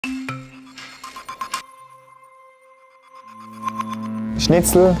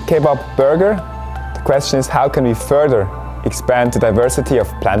Schnitzel, kebab, burger. The question is, how can we further expand the diversity of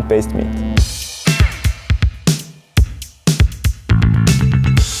plant-based meat?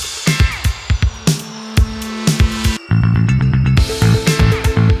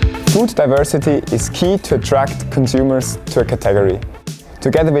 Food diversity is key to attract consumers to a category.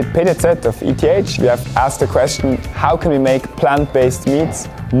 Together with PDZ of ETH, we have asked the question, how can we make plant-based meats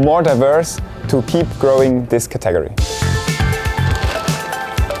more diverse to keep growing this category?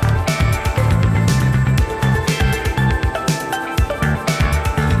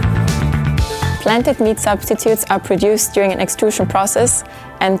 Planted meat substitutes are produced during an extrusion process,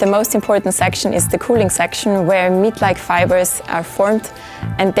 and the most important section is the cooling section, where meat-like fibers are formed,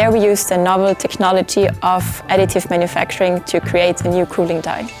 and there we use the novel technology of additive manufacturing to create a new cooling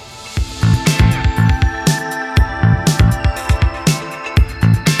die.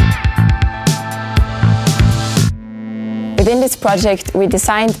 Within this project, we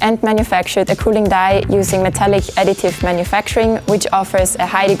designed and manufactured a cooling die using metallic additive manufacturing, which offers a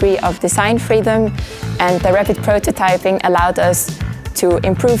high degree of design freedom, and the rapid prototyping allowed us to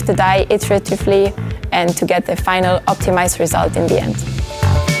improve the die iteratively and to get the final optimized result in the end.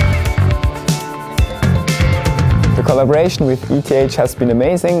 The collaboration with ETH has been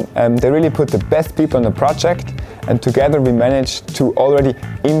amazing. They really put the best people on the project, and together we managed to already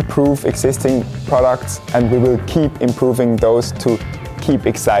improve existing products, and we will keep improving those to keep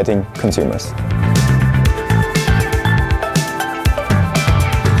exciting consumers.